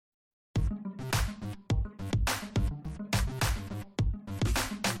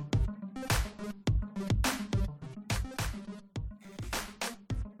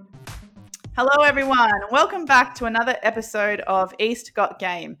Hello, everyone. Welcome back to another episode of East Got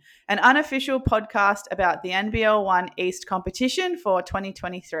Game, an unofficial podcast about the NBL1 East competition for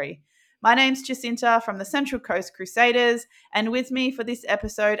 2023. My name's Jacinta from the Central Coast Crusaders, and with me for this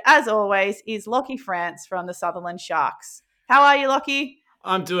episode, as always, is Lachy France from the Sutherland Sharks. How are you, Lachy?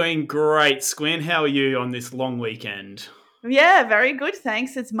 I'm doing great, Squin. How are you on this long weekend? Yeah, very good,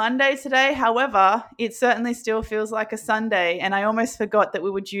 thanks. It's Monday today. However, it certainly still feels like a Sunday, and I almost forgot that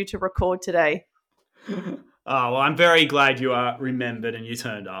we were due to record today. Oh, well, I'm very glad you are remembered and you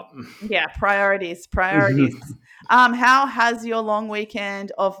turned up. Yeah, priorities. How has your long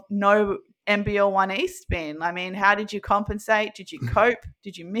weekend of no NBL1 East been? I mean, how did you compensate? Did you cope?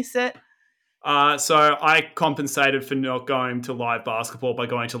 Did you miss it? So I compensated for not going to live basketball by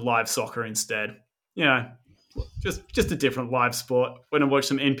going to live soccer instead. You know, just a different live sport. Went and watched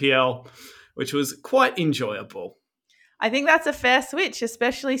some NPL, which was quite enjoyable. I think that's a fair switch,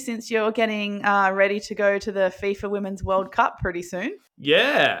 especially since you're getting ready to go to the FIFA Women's World Cup pretty soon.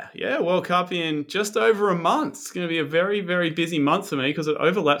 Yeah, World Cup in just over a month. It's going to be a very, very busy month for me because it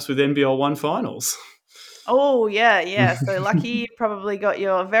overlaps with NBL1 finals. Oh, yeah. So lucky you probably got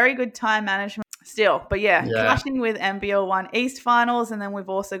your very good time management still. But yeah, clashing with NBL1 East finals. And then we've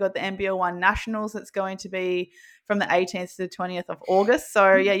also got the NBL1 Nationals that's going to be from the 18th to the 20th of August.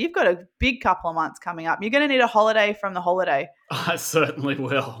 So yeah, you've got a big couple of months coming up. You're going to need a holiday from the holiday. I certainly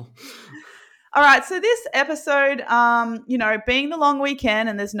will. All right, so this episode, being the long weekend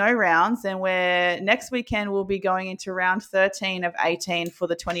and there's no rounds, and next weekend we'll be going into round 13 of 18 for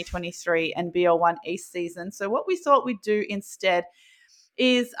the 2023 NBL1 East season. So what we thought we'd do instead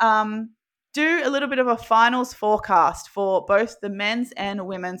is do a little bit of a finals forecast for both the men's and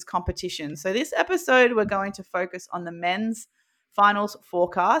women's competition. So this episode, we're going to focus on the men's finals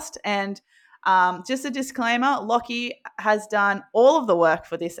forecast. And just a disclaimer, Lachy has done all of the work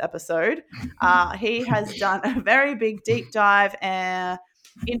for this episode. He has done a very big deep dive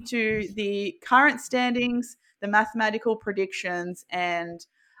into the current standings, the mathematical predictions, and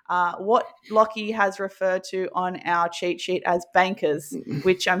what Lachy has referred to on our cheat sheet as bankers,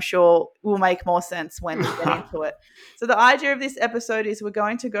 which I'm sure will make more sense when we get into it. So the idea of this episode is we're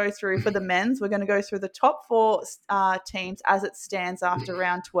going to go through, for the men's, we're going to go through the top four teams as it stands after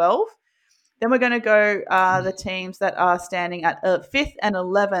round 12. Then we're going to go the teams that are standing at 5th and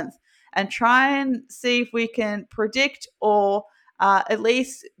 11th and try and see if we can predict or at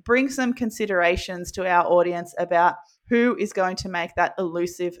least bring some considerations to our audience about who is going to make that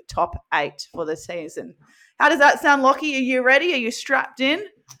elusive top 8 for the season. How does that sound, Lachy? Are you ready? Are you strapped in?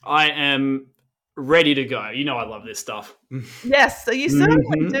 I am ready to go. You know I love this stuff. Yes, so you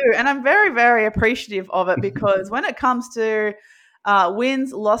certainly do. And I'm very, very appreciative of it because when it comes to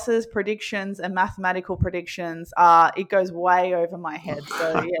wins, losses, predictions, and mathematical predictions, it goes way over my head.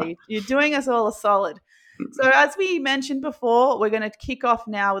 So yeah, you're doing us all a solid. So as we mentioned before, we're going to kick off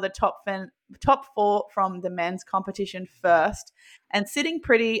now with a top four from the men's competition first. And sitting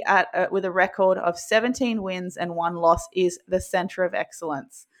pretty at with a record of 17 wins and 1 loss is the Centre of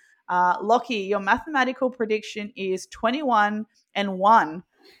Excellence. Lachy, your mathematical prediction is 21-1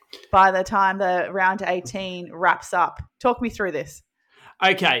 by the time the round 18 wraps up. Talk me through this.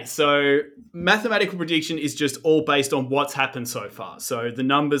 Okay, so mathematical prediction is just all based on what's happened so far. So the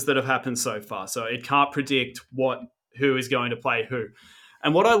numbers that have happened so far. So it can't predict who is going to play who.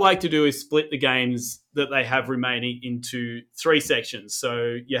 And what I like to do is split the games that they have remaining into 3 sections.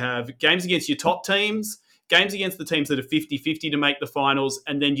 So you have games against your top teams, games against the teams that are 50-50 to make the finals,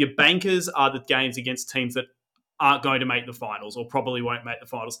 and then your bankers are the games against teams that aren't going to make the finals or probably won't make the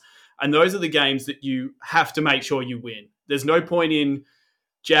finals. And those are the games that you have to make sure you win. There's no point in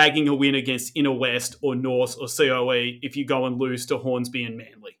jagging a win against Inner West or North or CoE if you go and lose to Hornsby and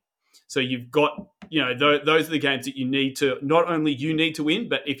Manly. So you've got, those are the games that you need to, not only you need to win,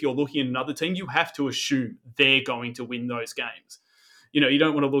 but if you're looking at another team, you have to assume they're going to win those games. You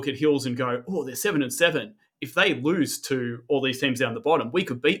don't want to look at Hills and go, oh, they're 7-7. If they lose to all these teams down the bottom, we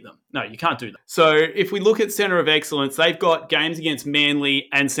could beat them. No, you can't do that. So if we look at Centre of Excellence, they've got games against Manly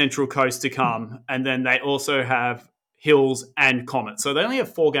and Central Coast to come, and then they also have Hills and Comet. So they only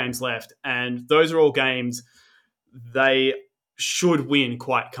have 4 games left, and those are all games they should win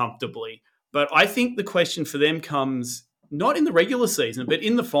quite comfortably. But I think the question for them comes not in the regular season, but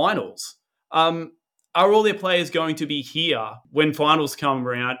in the finals. Are all their players going to be here when finals come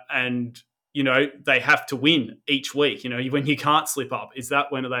around and, they have to win each week? When you can't slip up, is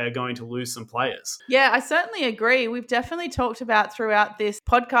that when they are going to lose some players? Yeah, I certainly agree. We've definitely talked about throughout this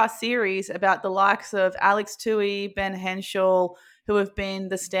podcast series about the likes of Alex Tui, Ben Henschel, who have been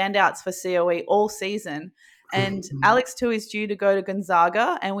the standouts for CoE all season. and Alex too is due to go to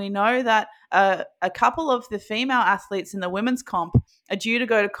Gonzaga, and we know that a couple of the female athletes in the women's comp are due to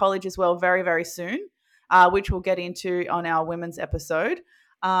go to college as well very, very soon, which we'll get into on our women's episode.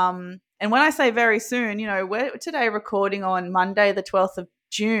 And when I say very soon, we're today recording on Monday, the 12th of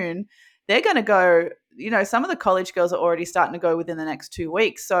June. They're going to go, some of the college girls are already starting to go within the next 2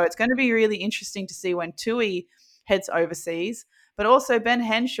 weeks. So it's going to be really interesting to see when Tui heads overseas. But also Ben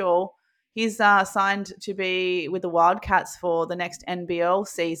Henshaw, he's signed to be with the Wildcats for the next NBL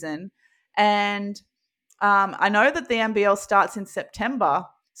season. And I know that the NBL starts in September.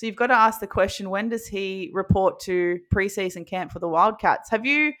 So you've got to ask the question, when does he report to preseason camp for the Wildcats? Have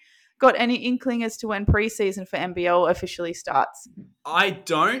you got any inkling as to when preseason for NBL officially starts? I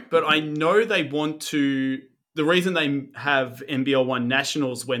don't, but I know they want to. The reason they have NBL1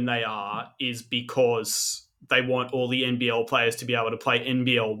 nationals when they are is because they want all the NBL players to be able to play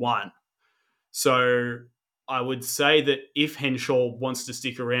NBL1. So I would say that if Henshaw wants to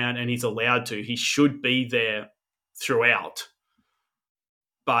stick around and he's allowed to, he should be there throughout.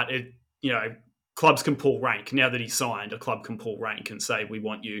 But clubs can pull rank. Now that he's signed, a club can pull rank and say, we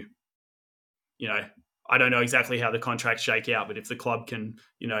want you. I don't know exactly how the contracts shake out, but if the club can,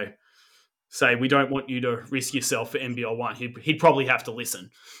 say, we don't want you to risk yourself for NBL1, he'd probably have to listen.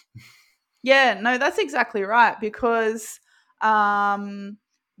 Yeah, no, that's exactly right, because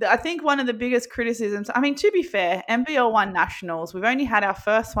I think one of the biggest criticisms, to be fair, NBL1 Nationals, we've only had our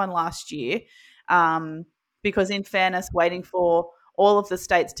first one last year, because in fairness, waiting for all of the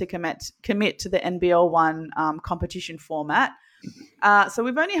states to commit to the NBL1 competition format. So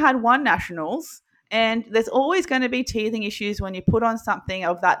we've only had one Nationals, and there's always going to be teething issues when you put on something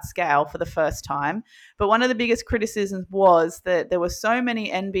of that scale for the first time. But one of the biggest criticisms was that there were so many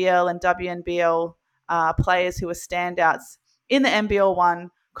NBL and WNBL players who were standouts in the NBL1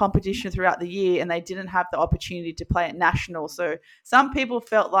 competition throughout the year, and they didn't have the opportunity to play at national. So some people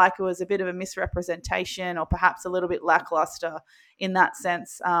felt like it was a bit of a misrepresentation, or perhaps a little bit lackluster in that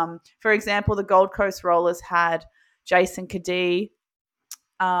sense. For example, the Gold Coast Rollers had Jason Kadee,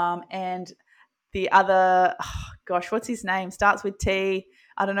 and the other, what's his name? Starts with T.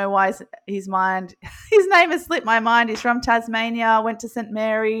 I don't know why his name has slipped my mind. He's from Tasmania, went to St.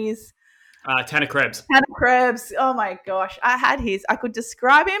 Mary's. Tanner Krebs. Oh my gosh. I could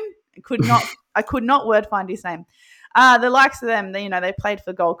describe him. I could not word find his name. The likes of them, they played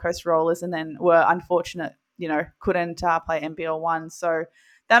for Gold Coast Rollers and then were unfortunate, couldn't play NBL1. So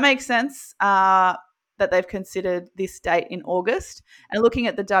that makes sense. That they've considered this date in August. And looking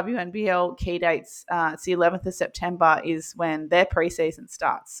at the WNBL key dates, it's the 11th of September is when their preseason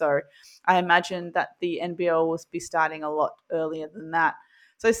starts. So I imagine that the NBL will be starting a lot earlier than that.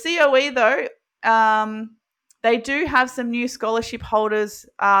 So COE, though, they do have some new scholarship holders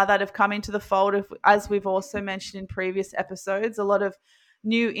that have come into the fold, as we've also mentioned in previous episodes, a lot of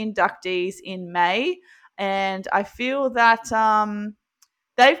new inductees in May. And I feel that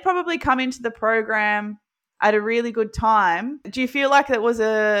they've probably come into the program at a really good time. Do you feel like it was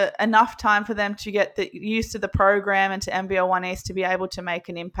enough time for them to get used to the program and to NBL1 East to be able to make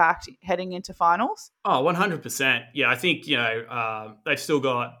an impact heading into finals? Oh, 100%. Yeah, I think, they've still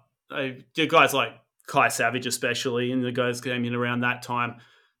got guys like Kai Savage especially, and the guys came in around that time.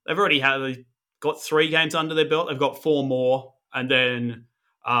 They've got 3 games under their belt. They've got 4 more. And then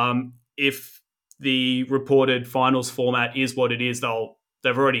if the reported finals format is what it is,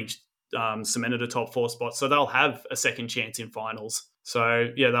 they've already cemented a top 4 spot, so they'll have a second chance in finals. So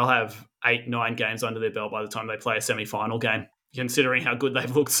yeah, they'll have 8-9 games under their belt by the time they play a semi-final game, considering how good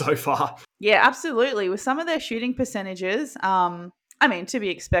they've looked so far. Yeah, absolutely. With some of their shooting percentages, to be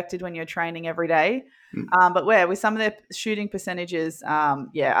expected when you're training every day. But with some of their shooting percentages,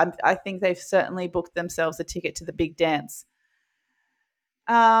 I think they've certainly booked themselves a ticket to the big dance.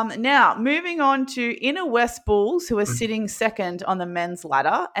 Now, moving on to Inner West Bulls, who are sitting second on the men's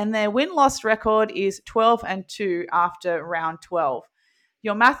ladder, and their win-loss record is 12-2 after round 12.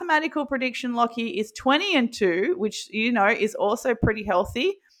 Your mathematical prediction, Lachy, is 20-2, which, is also pretty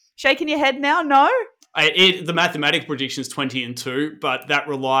healthy. Shaking your head now? No? The mathematical prediction is 20-2, but that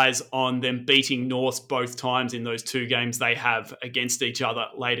relies on them beating North both times in those 2 games they have against each other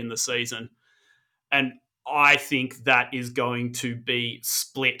late in the season. And I think that is going to be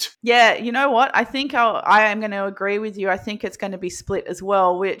split. Yeah, you know what? I think I am going to agree with you. I think it's going to be split as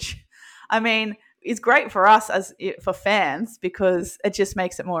well, which, is great for us for fans, because it just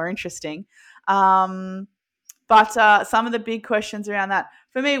makes it more interesting. But some of the big questions around that.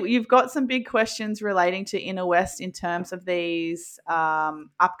 For me, you've got some big questions relating to Inner West in terms of these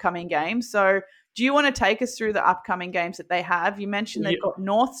upcoming games. So, do you want to take us through the upcoming games that they have? You mentioned they've got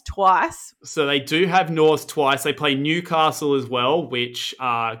North twice. So they do have North twice. They play Newcastle as well, which,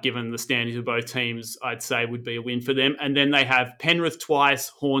 given the standings of both teams, I'd say would be a win for them. And then they have Penrith twice,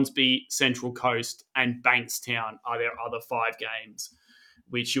 Hornsby, Central Coast, and Bankstown are their other 5 games,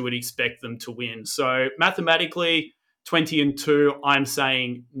 which you would expect them to win. So mathematically, 20-2. I'm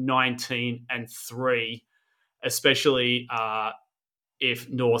saying 19-3, especially if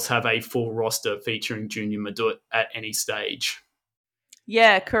North have a full roster featuring Junior Madut at any stage.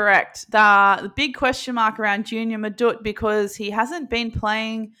 Yeah, correct. The big question mark around Junior Madut because he hasn't been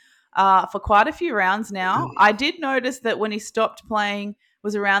playing for quite a few rounds now. I did notice that when he stopped playing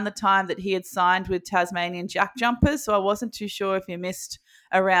was around the time that he had signed with Tasmanian Jack Jumpers, so I wasn't too sure if he missed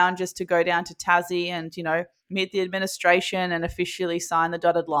a round just to go down to Tassie and, meet the administration and officially sign the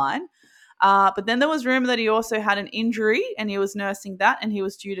dotted line. But then there was rumor that he also had an injury and he was nursing that and he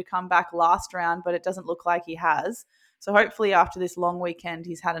was due to come back last round, but it doesn't look like he has. So hopefully after this long weekend,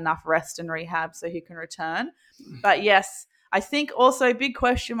 he's had enough rest and rehab so he can return. But yes, I think also big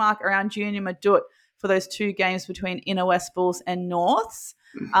question mark around Junior Madut for those 2 games between Inner West Bulls and Norths.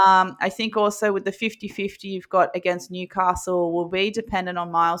 I think also with the 50-50 you've got against Newcastle will be dependent on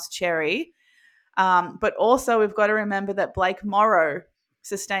Miles Cherry. But also we've got to remember that Blake Morrow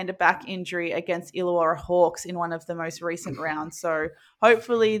sustained a back injury against Illawarra Hawks in one of the most recent rounds. So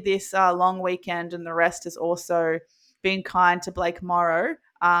hopefully this long weekend and the rest has also been kind to Blake Morrow.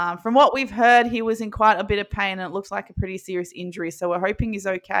 From what we've heard, he was in quite a bit of pain and it looks like a pretty serious injury. So we're hoping he's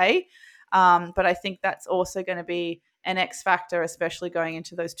okay. But I think that's also going to be an X factor, especially going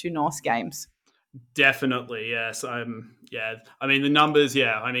into those 2 North games. Definitely, yes. Yeah. I mean, the numbers,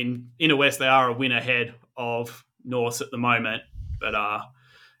 yeah. I mean, Inner West, they are a win ahead of North at the moment, but a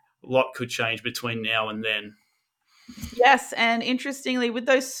lot could change between now and then. Yes, and interestingly, with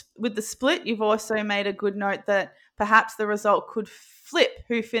the split, you've also made a good note that perhaps the result could flip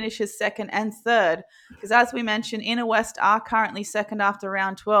who finishes second and third. Because as we mentioned, Inner West are currently second after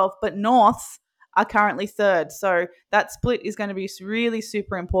round 12, but North are currently third. So that split is going to be really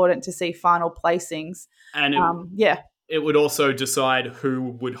super important to see final placings. And it would also decide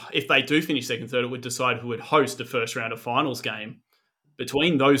who would, if they do finish second, third, it would decide who would host the first round of finals game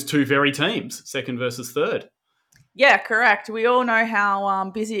between those 2 very teams, second versus third. Yeah, correct. We all know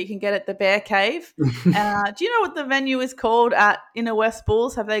how busy it can get at the Bear Cave. Do you know what the venue is called at Inner West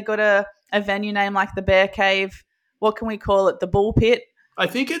Bulls? Have they got a venue name like the Bear Cave? What can we call it? The Bull Pit? I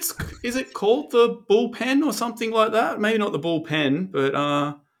think is it called the Bullpen or something like that? Maybe not the Bullpen, but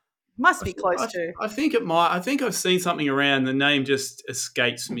must be close to. I think it might. I think I've seen something around. The name just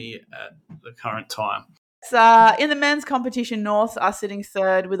escapes me at the current time. In the men's competition, North are sitting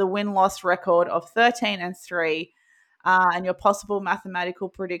third with a win-loss record of 13-3. And your possible mathematical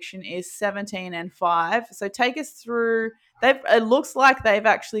prediction is 17-5. So take us through. It looks like they've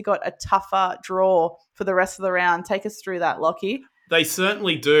actually got a tougher draw for the rest of the round. Take us through that, Lachy. They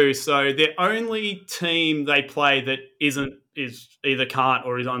certainly do. So the only team they play that is either can't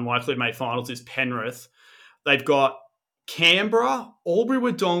or is unlikely to make finals is Penrith. They've got Canberra,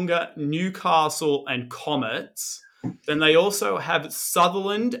 Albury-Wodonga, Newcastle, and Comets. Then they also have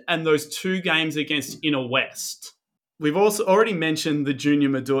Sutherland and those 2 games against Inner West. We've also already mentioned the Junior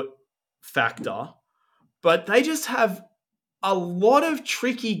Madut factor, but they just have a lot of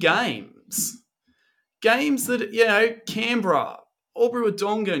tricky games. Games that, Canberra,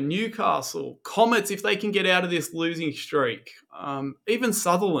 Albury-Wodonga, Newcastle, Comets, if they can get out of this losing streak, even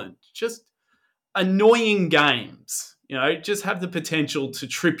Sutherland, just annoying games, just have the potential to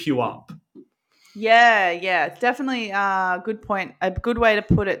trip you up. Yeah, definitely a good point. A good way to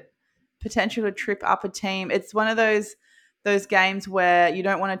put it. Potential to trip up a team. It's one of those games where you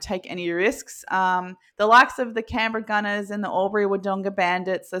don't want to take any risks. The likes of the Canberra Gunners and the Albury-Wodonga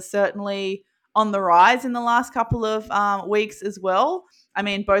Bandits are certainly on the rise in the last couple of weeks as well. I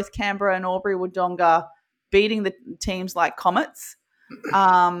mean, both Canberra and Albury-Wodonga beating the teams like Comets.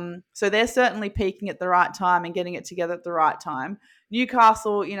 So they're certainly peaking at the right time and getting it together at the right time.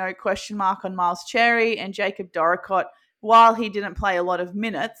 Newcastle, question mark on Miles Cherry and Jacob Doricott. While he didn't play a lot of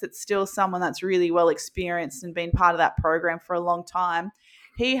minutes, it's still someone that's really well experienced and been part of that program for a long time.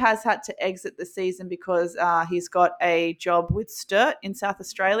 He has had to exit the season because he's got a job with Sturt in South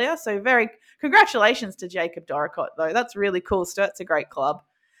Australia. So very congratulations to Jacob Doricott, though. That's really cool. Sturt's a great club.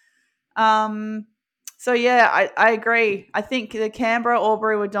 So, yeah, I agree. I think the Canberra,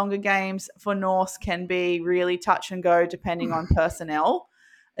 Albury-Wodonga games for North can be really touch and go depending on personnel,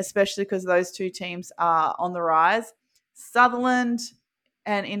 especially because those 2 teams are on the rise. Sutherland,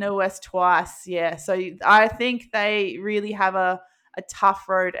 and Inner West twice. Yeah, so I think they really have a tough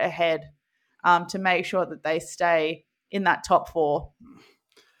road ahead to make sure that they stay in that top four.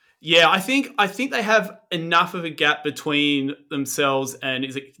 Yeah, I think they have enough of a gap between themselves and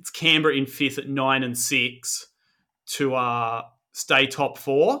it's Canberra in fifth at 9 and 6 to stay top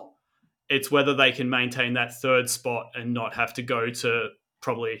four. It's whether they can maintain that third spot and not have to go to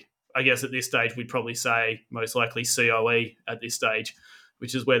probably, I guess at this stage, we'd probably say most likely COE at this stage,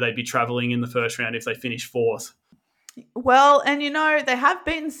 which is where they'd be travelling in the first round if they finish fourth. Well, and they have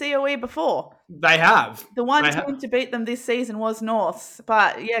beaten COE before. They have. The one They team have. to beat them this season was Norths,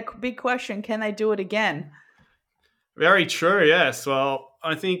 but yeah, big question: can they do it again? Very true, yes. Well,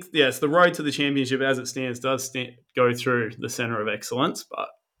 I think, yes, the road to the championship as it stands does go through the centre of excellence, but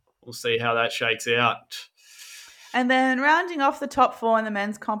we'll see how that shakes out. And then rounding off the top four in the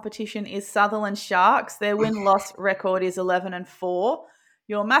men's competition is Sutherland Sharks. Their win-loss record is 11-4.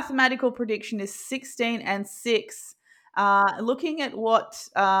 Your mathematical prediction is 16-6. Looking at what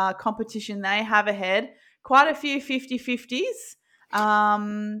competition they have ahead, quite a few 50-50s.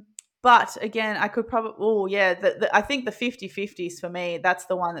 But again, I could probably, I think the 50-50s for me, that's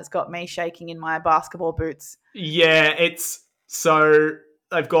the one that's got me shaking in my basketball boots. Yeah, it's so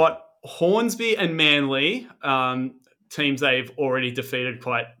they've got Hornsby and Manly, teams they've already defeated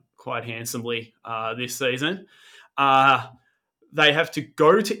quite handsomely this season. They have to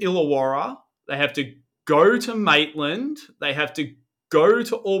go to Illawarra. They have to go to Maitland. They have to go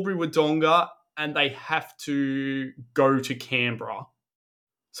to Albury-Wodonga, and they have to go to Canberra.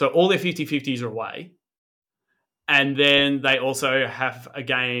 So all their 50-50s are away. And then they also have a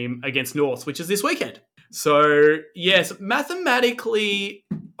game against North, which is this weekend. So, yes, mathematically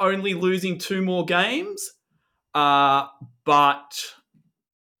only losing 2 more games, but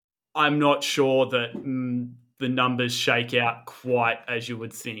I'm not sure that the numbers shake out quite as you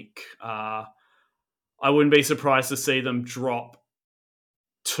would think. I wouldn't be surprised to see them drop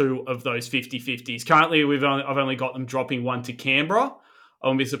 2 of those 50-50s. Currently, I've only got them dropping 1 to Canberra. I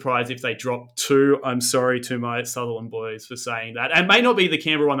wouldn't be surprised if they drop 2. I'm sorry to my Sutherland boys for saying that. And it may not be the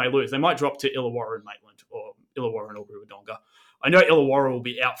Canberra one they lose. They might drop to Illawarra and Maitland or Illawarra and Albury-Wodonga. I know Illawarra will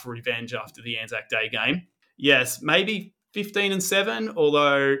be out for revenge after the Anzac Day game. Yes, maybe 15-7,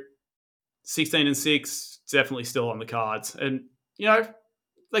 although 16-6 definitely still on the cards. And,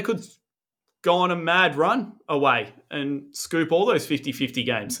 they could go on a mad run away and scoop all those 50-50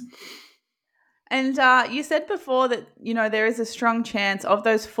 games. And you said before that, there is a strong chance of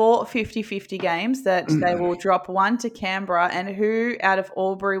those 4 50-50 games that they will drop 1 to Canberra. And who out of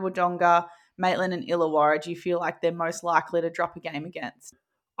Albury, Wodonga, Maitland and Illawarra do you feel like they're most likely to drop a game against?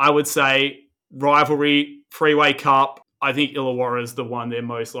 I would say rivalry, Freeway Cup. I think Illawarra is the one they're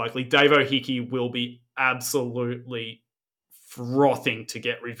most likely. Dave O'Hickey will be absolutely frothing to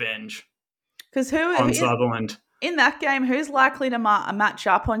get revenge Because on Sutherland. In that game, who's likely to match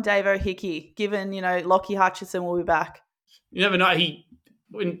up on Dave O'Hickey, given, Lockie Hutchison will be back? You never know.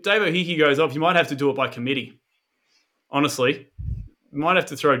 When Dave O'Hickey goes off, you might have to do it by committee. Honestly. You might have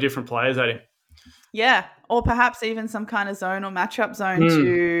to throw different players at him. Yeah, or perhaps even some kind of zone or matchup zone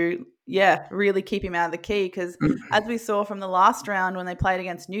to, really keep him out of the key. Because as we saw from the last round when they played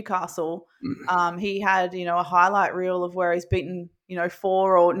against Newcastle, he had, a highlight reel of where he's beaten,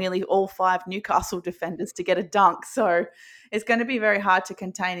 4 or nearly all 5 Newcastle defenders to get a dunk. So it's going to be very hard to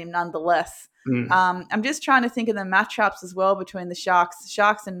contain him nonetheless. I'm just trying to think of the matchups as well between the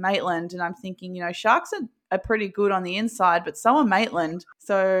Sharks and Maitland. And I'm thinking, Sharks are pretty good on the inside, but so are Maitland.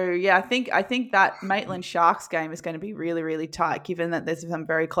 So yeah, I think that Maitland Sharks game is going to be really, really tight, given that there's some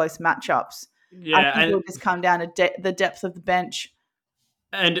very close matchups. Yeah, I think it'll just come down to the depth of the bench.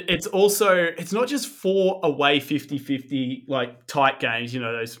 And it's not just 4 away 50-50 like tight games,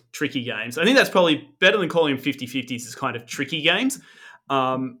 those tricky games. I think that's probably better than calling them 50-50s as kind of tricky games.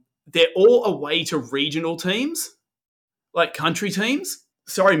 They're all away to regional teams, like country teams.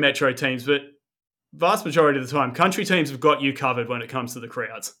 Sorry, metro teams, but vast majority of the time, country teams have got you covered when it comes to the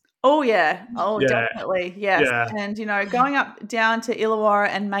crowds. Oh, yeah. Oh, Yeah. definitely. Yes. Yeah. And, going up down to Illawarra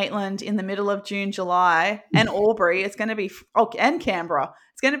and Maitland in the middle of June, July, and Albury, it's going to be, and Canberra,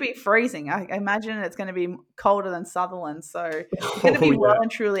 it's going to be freezing. I imagine it's going to be colder than Sutherland. So you're going to be well and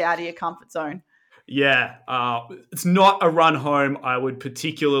truly out of your comfort zone. Yeah. It's not a run home I would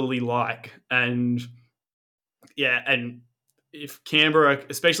particularly like. And, and if Canberra,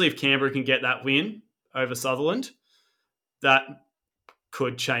 especially if Canberra can get that win over Sutherland, that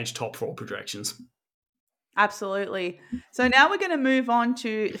could change top 4 projections. Absolutely. So now we're going to move on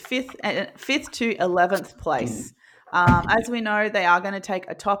to 5th to 11th place. As we know, they are going to take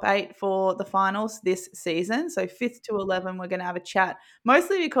a top 8 for the finals this season. So 5th to 11, we're going to have a chat,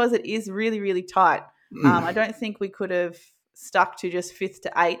 mostly because it is really, really tight. I don't think we could have stuck to just 5th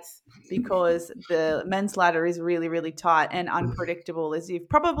to 8th because the men's ladder is really, really tight and unpredictable, as you've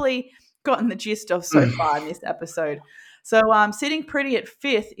probably gotten the gist of so far in this episode. So sitting pretty at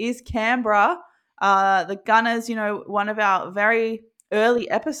 5th is Canberra. The Gunners, one of our very early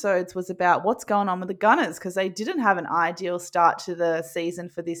episodes was about what's going on with the Gunners because they didn't have an ideal start to the season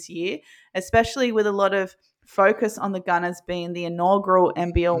for this year, especially with a lot of focus on the Gunners being the inaugural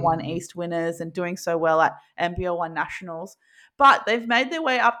NBL1 East winners and doing so well at NBL1 Nationals. But they've made their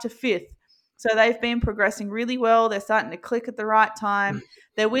way up to 5th. So they've been progressing really well. They're starting to click at the right time.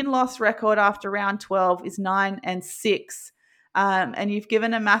 Their win-loss record after round 12 is 9-6. And you've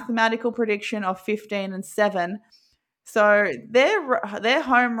given a mathematical prediction of 15-7. So their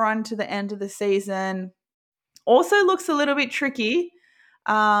home run to the end of the season also looks a little bit tricky.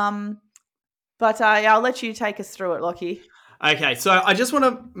 But yeah, I'll let you take us through it, Lachy. Okay, so I just want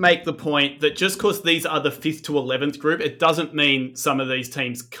to make the point that just because these are the 5th to 11th group, it doesn't mean some of these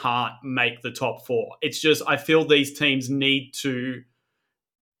teams can't make the top 4. It's just I feel these teams need to,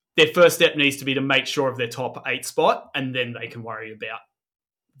 their first step needs to be to make sure of their top 8 spot, and then they can worry about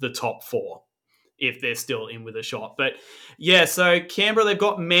the top 4 if they're still in with a shot. But yeah, so Canberra, they've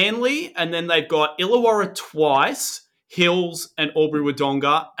got Manly, and then they've got Illawarra twice, Hills and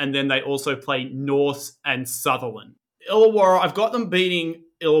Albury-Wodonga, and then they also play North and Sutherland. Illawarra, I've got them beating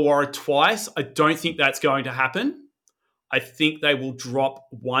Illawarra twice. I don't think that's going to happen. I think they will drop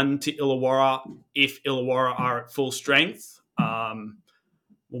 1 to Illawarra if Illawarra are at full strength.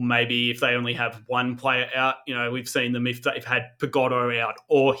 Or maybe if they only have one player out, we've seen them if they've had Pagotto out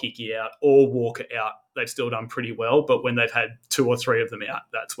or Hickey out or Walker out, they've still done pretty well. But when they've had 2 or 3 of them out,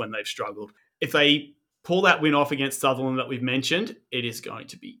 that's when they've struggled. If they pull that win off against Sutherland that we've mentioned, it's going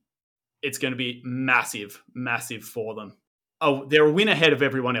to be massive, massive for them. Oh, they're a win ahead of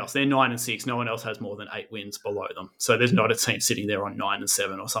everyone else. They're 9-6. No one else has more than 8 wins below them. So there's not a team sitting there on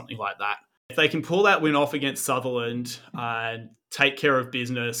 9-7 or something like that. If they can pull that win off against Sutherland and take care of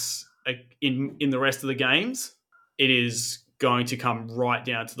business in the rest of the games, it is going to come right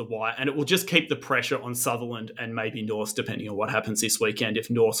down to the wire, and it will just keep the pressure on Sutherland and maybe North, depending on what happens this weekend, if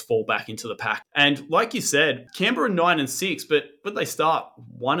North fall back into the pack. And like you said, Canberra 9-6, but they start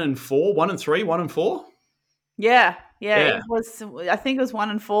 1-4, 1-3, 1-4. Yeah. It was. I think it was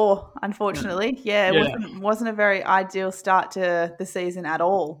 1-4. Unfortunately, it wasn't a very ideal start to the season at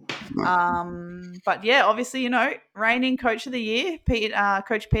all. But yeah, obviously, reigning coach of the year,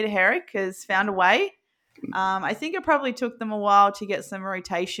 Coach Peter Herrick has found a way. I think it probably took them a while to get some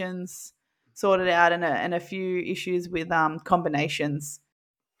rotations sorted out and a few issues with combinations.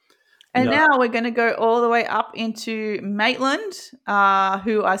 And now we're going to go all the way up into Maitland,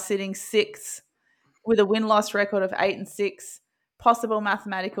 who are sitting 6th with a win-loss record of 8-6. Possible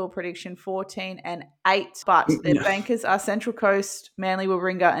mathematical prediction 14-8. But their bankers are Central Coast, Manly,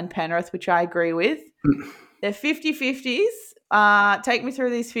 Warringah, and Penrith, which I agree with. They're 50-50s. Take me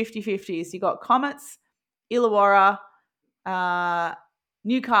through these 50-50s. You got Comets, Illawarra,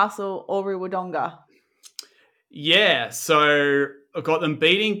 Newcastle, Albury-Wodonga. Yeah, so I've got them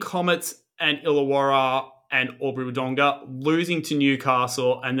beating Comets and Illawarra and Albury-Wodonga, losing to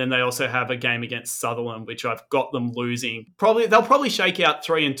Newcastle, and then they also have a game against Sutherland, which I've got them losing. They'll probably shake out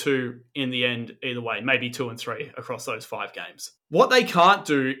 3-2 in the end either way, maybe 2-3 across those 5 games. What they can't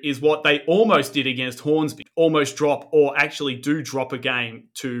do is what they almost did against Hornsby, almost drop or actually do drop a game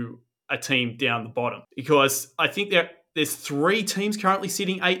to a team down the bottom. Because I think there's 3 teams currently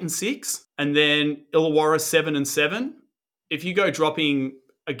sitting 8-6, and then Illawarra 7-7. If you go dropping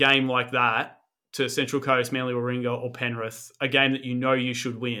a game like that to Central Coast, Manly, Warringah, or Penrith, a game that you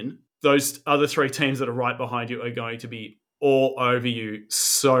should win, those other 3 teams that are right behind you are going to be all over you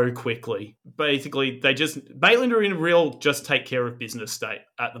so quickly. Basically, Maitland are in a real just take care of business state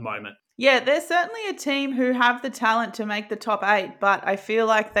at the moment. Yeah, they're certainly a team who have the talent to make the top 8, but I feel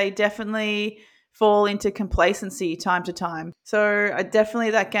like they definitely fall into complacency time to time. So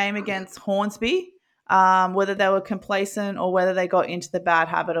definitely that game against Hornsby, whether they were complacent or whether they got into the bad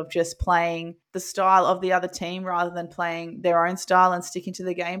habit of just playing the style of the other team rather than playing their own style and sticking to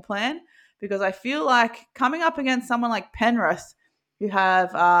the game plan. Because I feel like coming up against someone like Penrith, who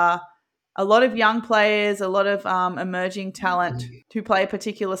have a lot of young players, a lot of emerging talent who play a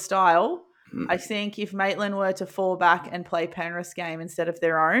particular style, I think if Maitland were to fall back and play Penrith's game instead of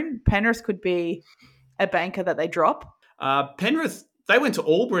their own, Penrith could be a banker that they drop. Penrith, they went to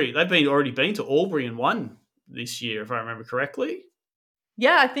Albury. They've already been to Albury and won this year, if I remember correctly.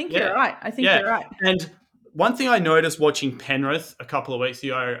 Yeah, I think you're right. And One thing I noticed watching Penrith a couple of weeks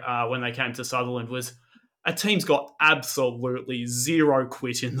ago when they came to Sutherland was a team's got absolutely zero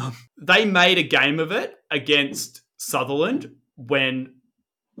quit in them. They made a game of it against Sutherland when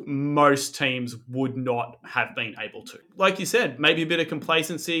most teams would not have been able to. Like you said, maybe a bit of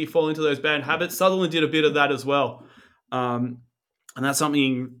complacency, fall into those bad habits. Sutherland did a bit of that as well. And that's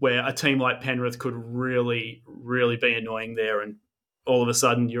something where a team like Penrith could really, really be annoying there. And all of a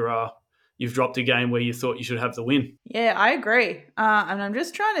sudden you've dropped a game where you thought you should have the win. Yeah, I agree. And I'm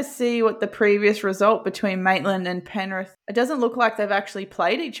just trying to see what the previous result between Maitland and Penrith. It doesn't look like they've actually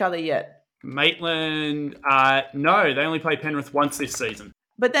played each other yet. Maitland, no, they only played Penrith once this season.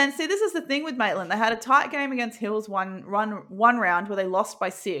 But then, see, this is the thing with Maitland. They had a tight game against Hills one round where they lost by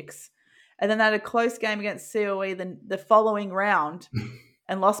 6. And then they had a close game against CoE the following round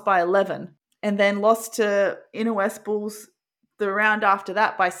and lost by 11. And then lost to Inner West Bulls the round after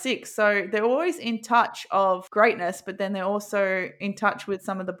that by 6. So they're always in touch of greatness, but then they're also in touch with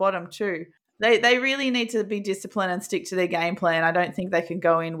some of the bottom too. They really need to be disciplined and stick to their game plan. I don't think they can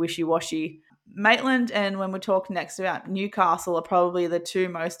go in wishy-washy. Maitland and when we talk next about Newcastle are probably the two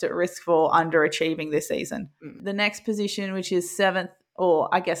most at risk for underachieving this season. The next position, which is 7th, or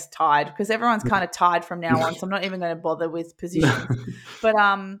I guess tied, because everyone's kind of tied from now on, so I'm not even going to bother with positions. But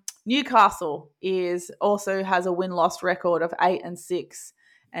Newcastle also has a win-loss record of 8-6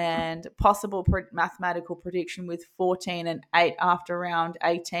 and possible mathematical prediction with 14-8 after round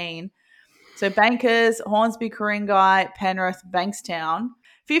 18. So Bankers, Hornsby, Ku-ring-gai, Penrith, Bankstown.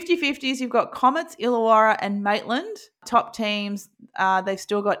 50-50s, you've got Comets, Illawarra and Maitland. Top teams, they've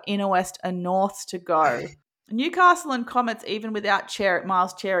still got Inner West and Norths to go. Newcastle and Comets, even without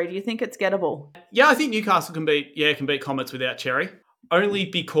Miles Cherry, do you think it's gettable? Yeah, I think Newcastle can beat Comets without Cherry. Only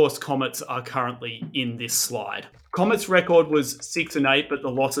because Comets are currently in this slide. Comets' record was 6-8, but the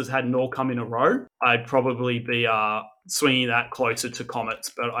losses hadn't all come in a row. I'd probably be swinging that closer to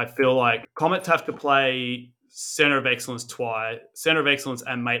Comets, but I feel like Comets have to play Centre of Excellence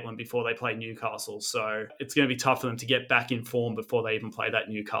and Maitland before they play Newcastle. So it's going to be tough for them to get back in form before they even play that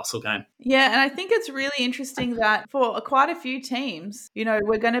Newcastle game. Yeah, and I think it's really interesting that for quite a few teams,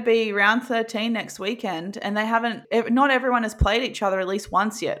 we're going to be round 13 next weekend and not everyone has played each other at least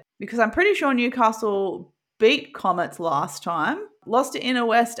once yet, because I'm pretty sure Newcastle beat Comets last time, lost to Inner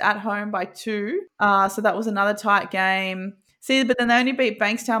West at home by 2. So that was another tight game. See, but then they only beat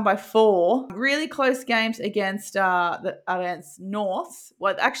Bankstown by 4. Really close games against Norths.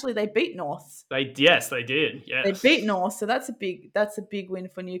 Well, actually, they beat Norths. Yes, they did. Yes, they beat Norths, so that's a big win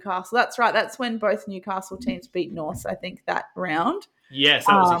for Newcastle. That's right. That's when both Newcastle teams beat Norths. I think that round. Yes,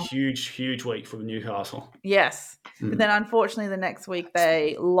 that was a huge week for Newcastle. Yes, but then unfortunately the next week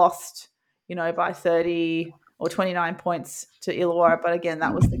they lost, by 30 or 29 points to Illawarra. But again,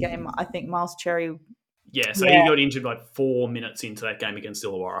 that was the game. I think Miles Cherry. Yeah, so he got injured like 4 minutes into that game against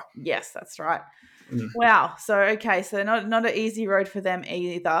Illawarra. Yes, that's right. Wow. So, okay, so not an easy road for them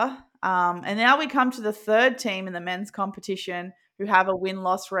either. And now we come to the third team in the men's competition who have a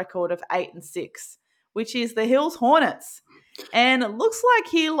win-loss record of 8-6, which is the Hills Hornets. And it looks like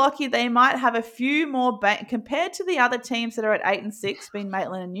here, Lockie, they might have a few more compared to the other teams that are at 8-6, being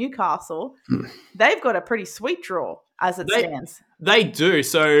Maitland and Newcastle. They've got a pretty sweet draw as it stands. They do.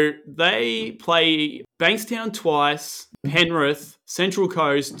 So they play Bankstown twice, Penrith, Central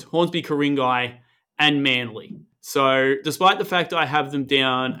Coast, Hornsby, Ku-ring-gai, and Manly. So despite the fact I have them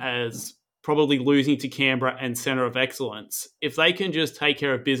down as probably losing to Canberra and Centre of Excellence, if they can just take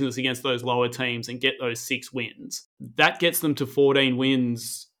care of business against those lower teams and get those 6 wins, that gets them to 14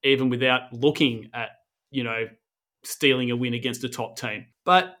 wins even without looking at, stealing a win against a top team.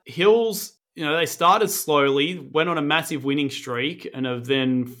 But Hills, they started slowly, went on a massive winning streak, and have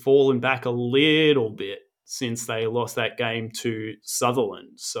then fallen back a little bit since they lost that game to Sutherland.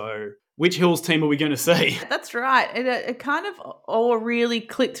 So which Hills team are we going to see? That's right. It kind of all really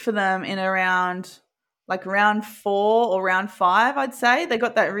clicked for them in around round 4 or round 5, I'd say. They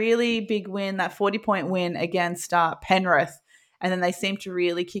got that really big win, that 40-point win against Penrith. And then they seemed to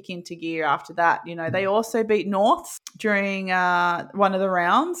really kick into gear after that. They also beat Norths during one of the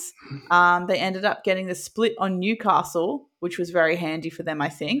rounds. They ended up getting the split on Newcastle, which was very handy for them, I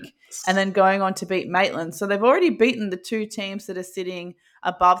think. And then going on to beat Maitland. So they've already beaten the 2 teams that are sitting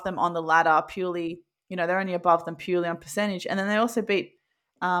above them on the ladder purely, they're only above them purely on percentage. And then they also beat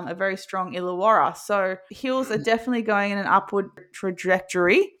a very strong Illawarra. So Hills are definitely going in an upward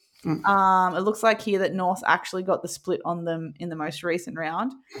trajectory. It looks like here that North actually got the split on them in the most recent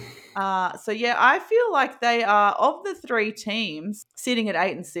round. So yeah, I feel like they are, of the three teams sitting at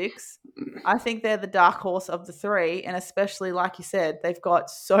 8 and 6. I think they're the dark horse of the three, and especially like you said, they've got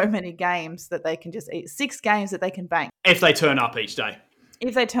so many games that they can just eat. 6 games that they can bank if they turn up each day.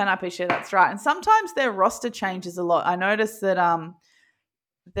 if they turn up each year. That's right. And sometimes their roster changes a lot. I noticed that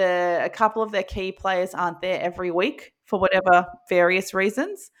a couple of their key players aren't there every week for whatever various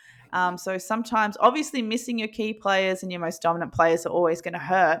reasons. So sometimes, obviously, missing your key players and your most dominant players are always going to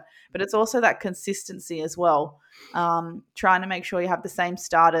hurt, but it's also that consistency as well. Trying to make sure you have the same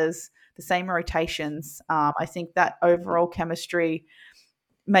starters, the same rotations. I think that overall chemistry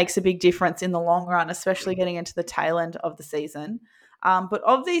makes a big difference in the long run, especially getting into the tail end of the season. But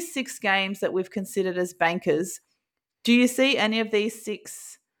of these 6 games that we've considered as bankers, do you see any of these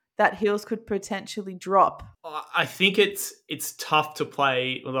 6 that Hills could potentially drop? I think it's tough to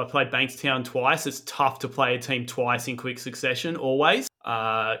play. Well, I played Bankstown twice. It's tough to play a team twice in quick succession. Always,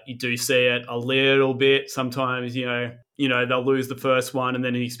 you do see it a little bit. Sometimes, they'll lose the first one and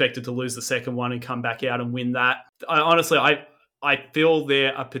then expected to lose the second one and come back out and win that. I feel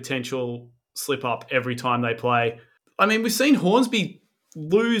they're a potential slip up every time they play. I mean, we've seen Hornsby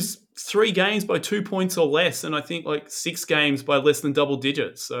lose 3 games by 2 points or less, and I think like 6 games by less than double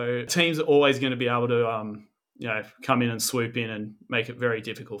digits. So teams are always going to be able to come in and swoop in and make it very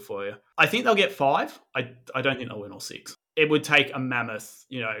difficult for you. I think they'll get 5. I don't think they'll win all 6. It would take a mammoth,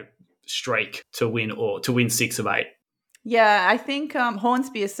 streak to win 6 of 8. Yeah, I think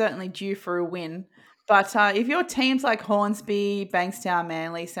Hornsby is certainly due for a win. But if your teams like Hornsby, Bankstown,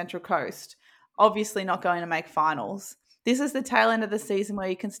 Manly, Central Coast, obviously not going to make finals, this is the tail end of the season where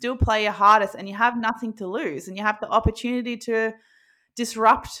you can still play your hardest and you have nothing to lose and you have the opportunity to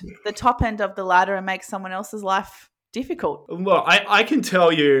disrupt the top end of the ladder and make someone else's life difficult. Well, I can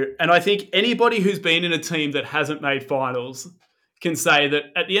tell you, and I think anybody who's been in a team that hasn't made finals can say that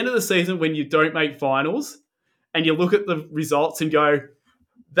at the end of the season when you don't make finals and you look at the results and go,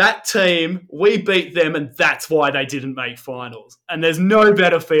 that team, we beat them and that's why they didn't make finals. And there's no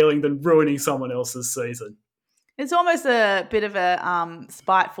better feeling than ruining someone else's season. It's almost a bit of a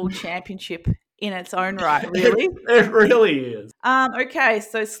spiteful championship in its own right, really. It really is. Okay,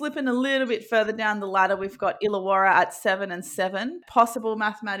 so slipping a little bit further down the ladder, we've got Illawarra at 7-7. Possible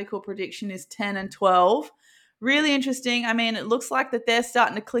mathematical prediction is 10-12. Really interesting. I mean, it looks like that they're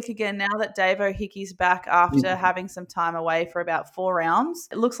starting to click again now that Davo Hickey's back after having some time away for about 4 rounds.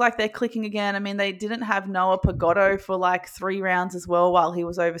 It looks like they're clicking again. I mean, they didn't have Noah Pagotto for like 3 rounds as well while he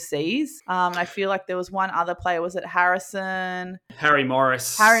was overseas. I feel like there was one other player. Was it Harrison? Harry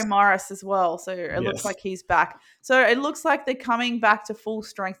Morris. Harry Morris as well. So it looks like he's back. So it looks like they're coming back to full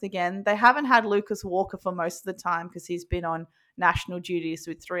strength again. They haven't had Lucas Walker for most of the time because he's been on national duties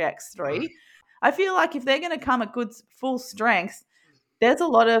with 3x3. I feel like if they're going to come at good full strength, there's a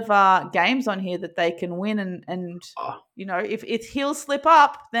lot of games on here that they can win. And if Hills slip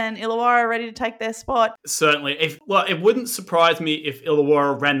up, then Illawarra are ready to take their spot. Certainly. It wouldn't surprise me if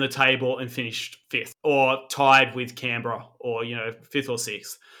Illawarra ran the table and finished 5th or tied with Canberra or, 5th or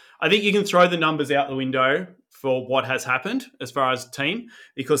 6th. I think you can throw the numbers out the window for what has happened as far as team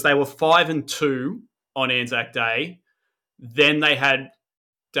because they were 5-2 on Anzac Day. Then they had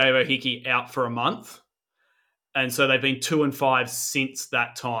Davo Hickey out for a month. And so they've been 2-5 since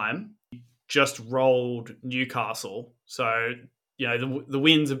that time. Just rolled Newcastle. So, the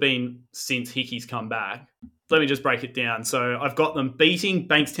wins have been since Hickey's come back. Let me just break it down. So I've got them beating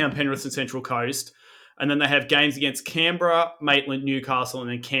Bankstown, Penrith and Central Coast. And then they have games against Canberra, Maitland, Newcastle, and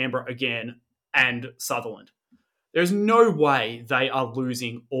then Canberra again and Sutherland. There's no way they are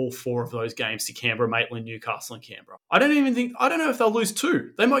losing all 4 of those games to Canberra, Maitland, Newcastle, and Canberra. I don't know if they'll lose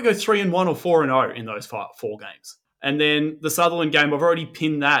 2. They might go 3-1 or 4-0 in those 4 games. And then the Sutherland game, I've already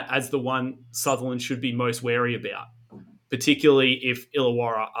pinned that as the one Sutherland should be most wary about, particularly if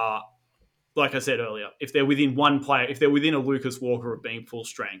Illawarra are, like I said earlier, if they're within one player, if they're within a Lucas Walker of being full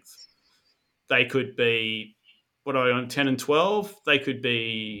strength, they could be, 10-12? They could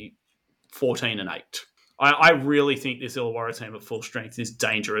be 14-8. I really think this Illawarra team at full strength is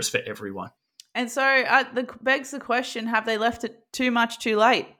dangerous for everyone. And so begs the question, have they left it too much too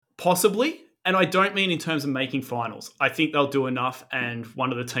late? Possibly. And I don't mean in terms of making finals. I think they'll do enough and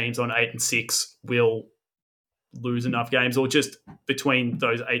one of the teams on 8-6 will lose enough games, or just between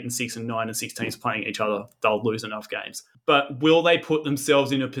those 8-6 and 9-6 teams playing each other, they'll lose enough games. But will they put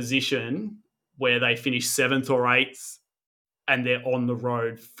themselves in a position where they finish 7th or 8th and they're on the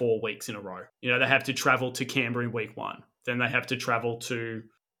road 4 weeks in a row? They have to travel to Canberra in week 1. Then they have to travel to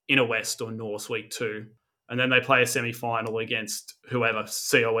Inner West or North week 2. and then they play a semi-final against whoever,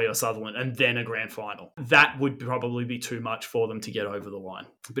 CoE or Sutherland, and then a grand final. That would probably be too much for them to get over the line.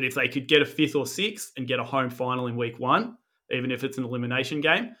 But if they could get a 5th or 6th and get a home final in week 1, even if it's an elimination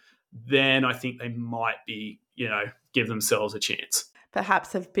game, then I think they might be, give themselves a chance.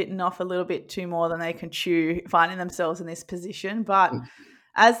 Perhaps have bitten off a little bit too more than they can chew, finding themselves in this position. But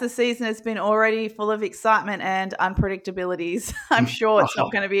as the season has been already full of excitement and unpredictabilities, I'm sure it's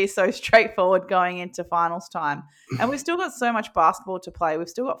not going to be so straightforward going into finals time. And we've still got so much basketball to play. We've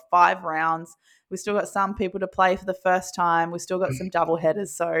still got 5 rounds. We've still got some people to play for the first time. We've still got some double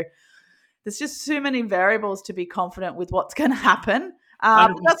headers. So there's just too many variables to be confident with what's going to happen.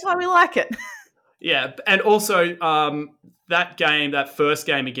 But that's why we like it. Yeah, and also that first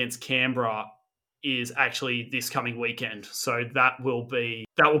game against Canberra is actually this coming weekend. So that will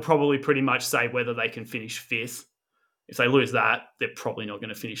probably pretty much say whether they can finish 5th. If they lose that, they're probably not going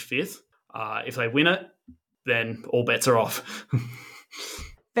to finish 5th. If they win it, then all bets are off.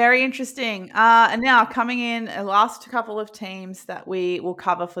 Very interesting. And now coming in, the last couple of teams that we will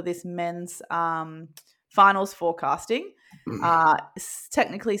cover for this men's finals forecasting.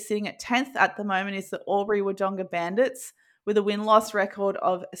 Technically sitting at 10th at the moment is the Albury-Wodonga Bandits with a win-loss record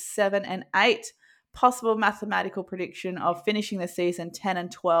of 7 and 8. Possible mathematical prediction of finishing the season 10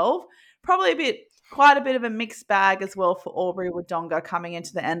 and 12. Probably quite a bit of a mixed bag as well for Albury-Wodonga coming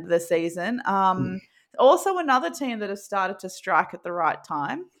into the end of the season. Also another team that has started to strike at the right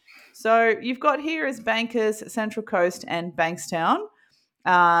time. So you've got here as Bankers, Central Coast and Bankstown,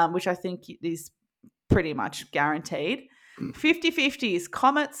 which I think is pretty much guaranteed. 50-50s,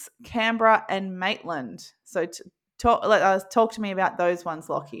 Comets, Canberra and Maitland. So talk to me about those ones,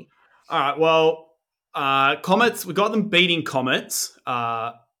 Lachy. All right, well, Comets, we got them beating Comets.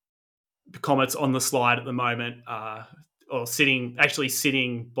 Comets on the slide at the moment, or sitting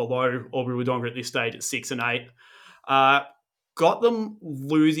below Albury-Wodonga at this stage at 6 and 8. Got them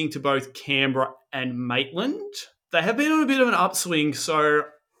losing to both Canberra and Maitland. They have been on a bit of an upswing, so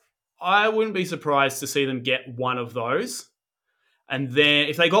I wouldn't be surprised to see them get one of those. And then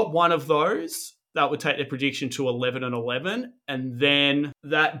if they got one of those, that would take their prediction to 11 and 11. And then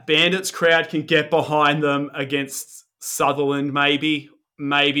that Bandits crowd can get behind them against Sutherland maybe.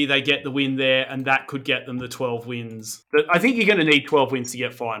 Maybe they get the win there, and that could get them the 12 wins. But I think you're going to need 12 wins to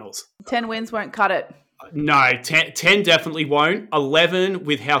get finals. 10 wins won't cut it. No, 10 definitely won't. 11,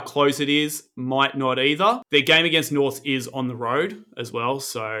 with how close it is, might not either. Their game against North is on the road as well,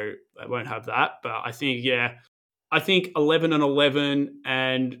 so they won't have that. But I think 11 and 11,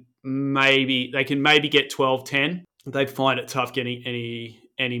 and maybe they can get 12-10. They'd find it tough getting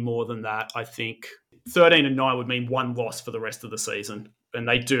any more than that, I think. 13 and 9 would mean one loss for the rest of the season, and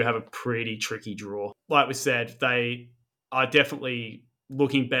they do have a pretty tricky draw. Like we said, they are definitely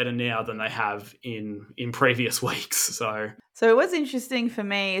looking better now than they have in previous weeks. So what's interesting for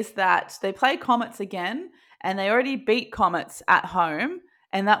me is that they play Comets again, and they already beat Comets at home,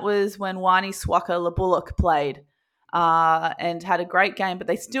 and that was when Wani Swaka LeBullock played and had a great game, but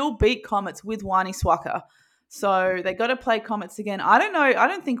they still beat Comets with Wani Swaka. So they got to play Comets again. I don't know. I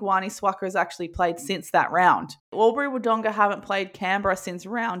don't think Wani Swaka has actually played since that round. Albury-Wodonga haven't played Canberra since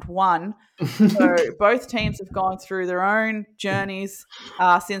round 1. So both teams have gone through their own journeys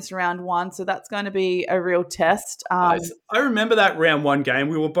since round 1. So that's going to be a real test. I remember that round 1 game.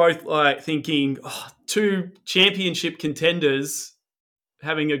 We were both thinking, two championship contenders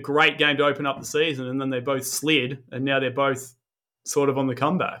having a great game to open up the season, and then they both slid, and now they're both sort of on the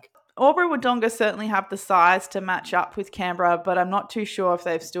comeback. Albury-Wodonga certainly have the size to match up with Canberra, but I'm not too sure if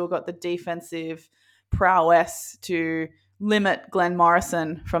they've still got the defensive prowess to limit Glenn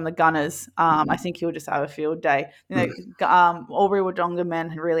Morrison from the Gunners. I think he'll just have a field day. Albury-Wodonga men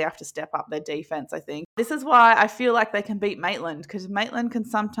really have to step up their defense, I think. This is why I feel like they can beat Maitland, because Maitland can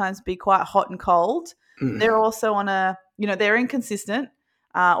sometimes be quite hot and cold. They're also they're inconsistent.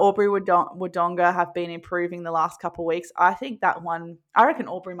 Albury-Wodonga have been improving the last couple of weeks. I reckon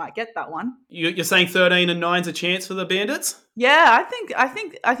Albury might get that one. You're saying 13 and 9's a chance for the Bandits? Yeah, I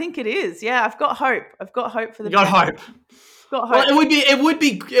think it is. Yeah, I've got hope. For the Got Bandits. hope. Got hope. Well,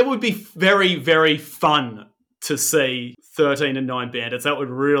 it would be very, very fun to see 13 and 9 Bandits. That would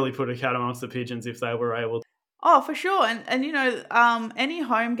really put a cat amongst the pigeons if they were able to. Oh, for sure. And any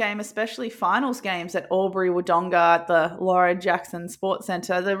home game, especially finals games at Albury-Wodonga at the Laura Jackson Sports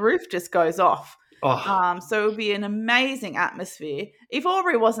Centre, the roof just goes off. Oh. So it would be an amazing atmosphere. If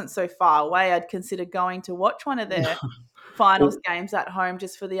Albury wasn't so far away, I'd consider going to watch one of their finals games at home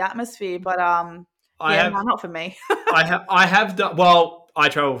just for the atmosphere. But not for me. I have done well. I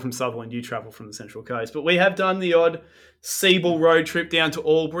travel from Sutherland, you travel from the Central Coast. But we have done the odd Seabull road trip down to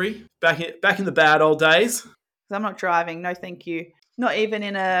Albury back in the bad old days. I'm not driving. No, thank you. Not even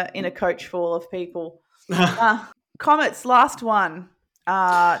in a coach full of people. Comets, last one. They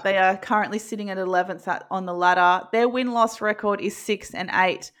are currently sitting at 11th on the ladder. Their win-loss record is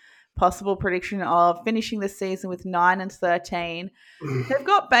 6-8. Possible prediction of finishing the season with 9-13. They've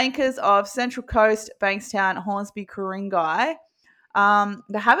got bankers of Central Coast, Bankstown, Hornsby, Ku-ring-gai.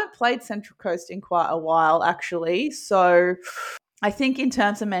 They haven't played Central Coast in quite a while, actually. So I think in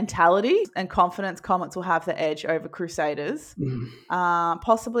terms of mentality and confidence, Comets will have the edge over Crusaders.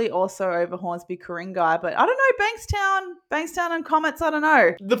 Possibly also over Hornsby, Ku-ring-gai. But I don't know, Bankstown and Comets, I don't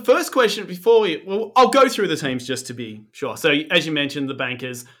know. The first question I'll go through the teams just to be sure. So as you mentioned, the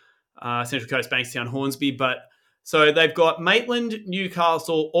bankers, Central Coast, Bankstown, Hornsby, but so they've got Maitland,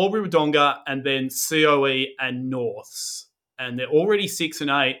 Newcastle, Albury-Wodonga, and then CoE and Norths. And they're already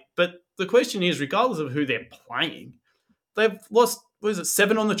 6-8. But the question is, regardless of who they're playing, they've lost,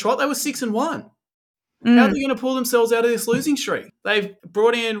 7 on the trot? They were 6-1. How are they going to pull themselves out of this losing streak? They've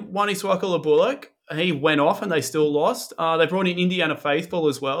brought in Wani Swakala Bullock. He went off and they still lost. They brought in Indiana Faithful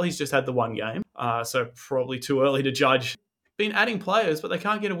as well. He's just had the one game. So probably too early to judge. Been adding players, but they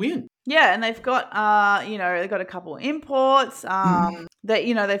can't get a win. Yeah, and they've got, they've got a couple of imports.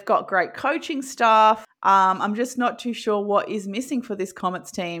 They've got great coaching staff. I'm just not too sure what is missing for this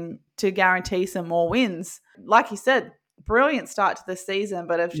Comets team to guarantee some more wins. Like you said, brilliant start to the season,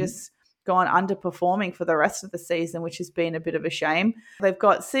 but have just gone underperforming for the rest of the season, which has been a bit of a shame. They've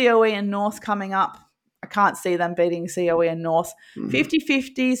got CoE and North coming up. I can't see them beating CoE and North.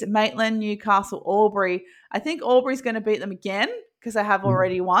 50-50s, Maitland, Newcastle, Albury. I think Albury's going to beat them again because they have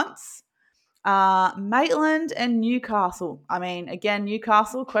already once. Maitland and Newcastle. I mean, again,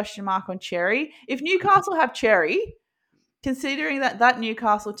 Newcastle, question mark on Cherry. If Newcastle have Cherry, considering that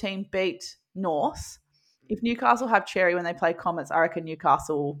Newcastle team beat North, if Newcastle have Cherry when they play Comets, I reckon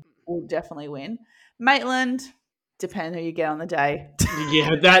Newcastle will definitely win. Maitland, depends who you get on the day.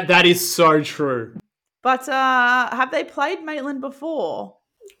 Yeah, that is so true. But have they played Maitland before?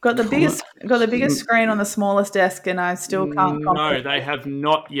 Got the biggest screen on the smallest desk, and I still can't. No, they have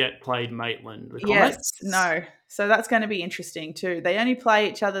not yet played Maitland. Yes, no. So that's going to be interesting too. They only play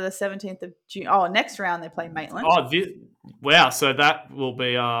each other the 17th of June. Oh, next round they play Maitland. Oh, wow! So that will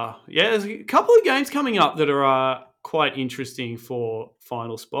be there's a couple of games coming up that are quite interesting for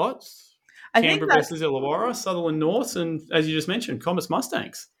final spots. Canberra versus Illawarra, Sutherland North, and as you just mentioned, Comets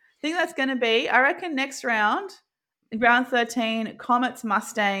Mustangs. I think that's going to be, I reckon next round, round 13, Comets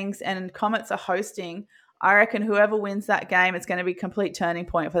Mustangs, and Comets are hosting. I reckon whoever wins that game, it's going to be a complete turning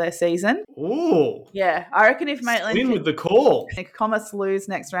point for their season. Ooh. Yeah, I reckon if Maitland... Win with the call. If Comets lose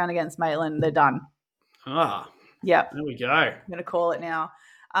next round against Maitland, they're done. Yep. There we go. I'm going to call it now.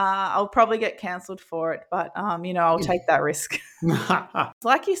 I'll probably get cancelled for it, but, I'll take that risk.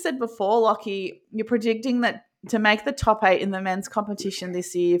 Like you said before, Lachy, you're predicting that to make the top 8 in the men's competition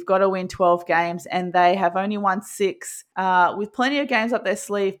this year, you've got to win 12 games, and they have only won 6 with plenty of games up their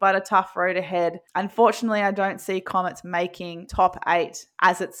sleeve, but a tough road ahead. Unfortunately, I don't see Comets making top 8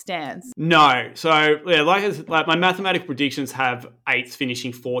 as it stands. No. So, yeah, like my mathematical predictions have 8th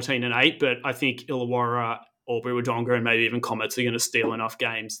finishing 14-8, but I think Illawarra, Albury-Wodonga, and maybe even Comets are going to steal enough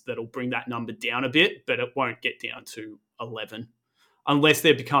games that'll bring that number down a bit, but it won't get down to 11. Unless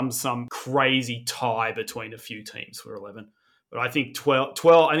there becomes some crazy tie between a few teams for 11. But I think 12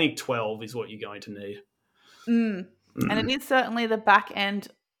 is what you're going to need. And it is certainly the back end,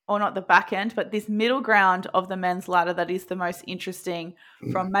 or not the back end, but this middle ground of the men's ladder that is the most interesting,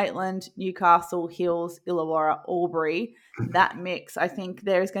 from Maitland, Newcastle, Hills, Illawarra, Albury. That mix, I think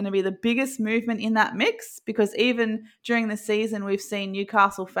there is going to be the biggest movement in that mix, because even during the season, we've seen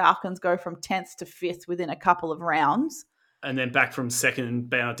Newcastle Falcons go from 10th to 5th within a couple of rounds. And then back from 2nd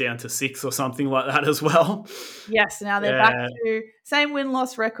down to 6th or something like that as well. Yes, now they're back to same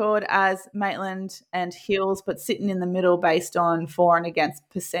win-loss record as Maitland and Hills, but sitting in the middle based on for and against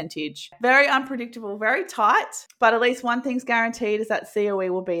percentage. Very unpredictable, very tight, but at least one thing's guaranteed is that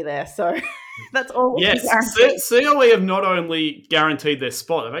CoE will be there. So that's all. Yes, CoE have not only guaranteed their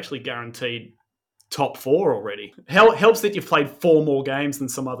spot, they've actually guaranteed top 4 already. Helps that you've played 4 more games than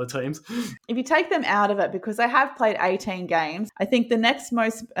some other teams. If you take them out of it, because they have played 18 games, I think the next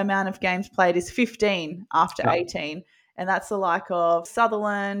most amount of games played is 15 after 18. And that's the like of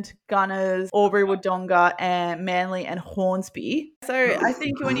Sutherland, Gunners, Albury-Wodonga, and Manly and Hornsby. So I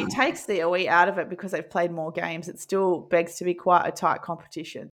think when you take CoE out of it because they've played more games, it still begs to be quite a tight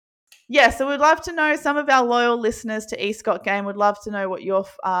competition. Yeah, so we'd love to know, some of our loyal listeners to eScott Game would love to know what your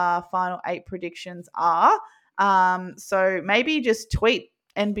final 8 predictions are. So maybe just tweet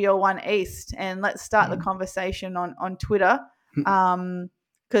NBL1 East and let's start the conversation on Twitter.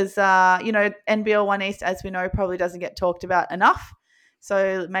 Because, NBL1 East, as we know, probably doesn't get talked about enough.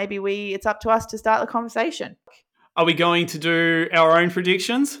 So maybe it's up to us to start the conversation. Are we going to do our own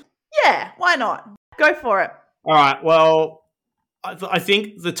predictions? Yeah, why not? Go for it. All right. Well, I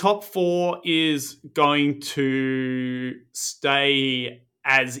think the top 4 is going to stay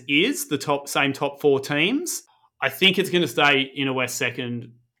as is, the same top 4 teams. I think it's going to stay Inner West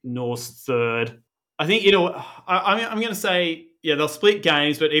second, North third. I think I'm going to say, yeah, they'll split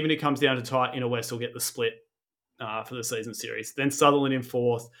games, but even if it comes down to tight, Inner West will get the split for the season series. Then Sutherland in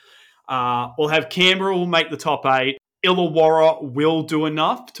fourth. We'll have Canberra will make the top 8. Illawarra will do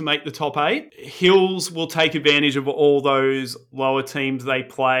enough to make the top 8. Hills will take advantage of all those lower teams they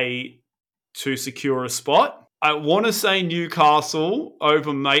play to secure a spot. I want to say Newcastle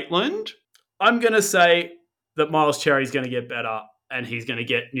over Maitland. I'm going to say that Miles Cherry's going to get better and he's going to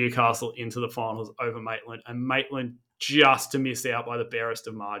get Newcastle into the finals over Maitland. And Maitland just to miss out by the barest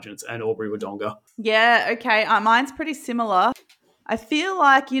of margins and Albury Wodonga. Yeah, okay. Mine's pretty similar. I feel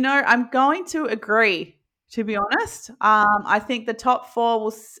like, I'm going to agree, to be honest. I think the top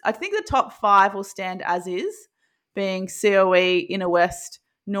 5 will stand as is, being CoE, Inner West,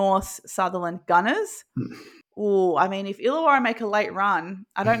 North, Sutherland, Gunners. Ooh, I mean, if Illawarra make a late run,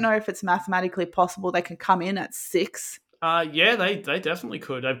 I don't know if it's mathematically possible they can come in at 6. Yeah, they definitely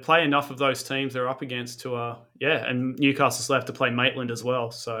could. They play enough of those teams they're up against to, and Newcastle still have to play Maitland as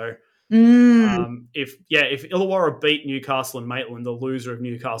well. So, if Illawarra beat Newcastle and Maitland, the loser of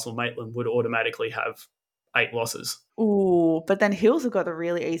Newcastle and Maitland would automatically have 8 losses. Ooh, but then Hills have got a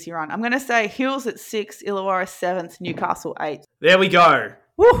really easy run. I'm going to say Hills at 6, Illawarra 7th, Newcastle 8th. There we go.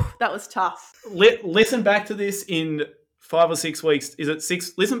 Woo, that was tough. Listen back to this in 5 or 6 weeks. Is it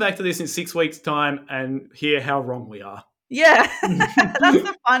 6? Listen back to this in 6 weeks' time and hear how wrong we are. Yeah, that's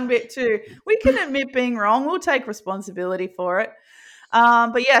the fun bit too. We can admit being wrong. We'll take responsibility for it.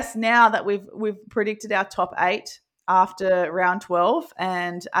 But yes, now that we've predicted our top 8 after round 12,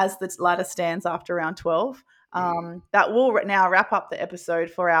 and as the ladder stands after round 12, that will now wrap up the episode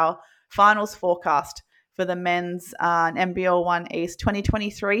for our finals forecast for the men's NBL1 East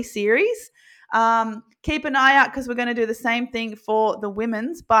 2023 series. Keep an eye out because we're going to do the same thing for the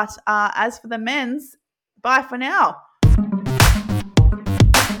women's. But as for the men's, bye for now.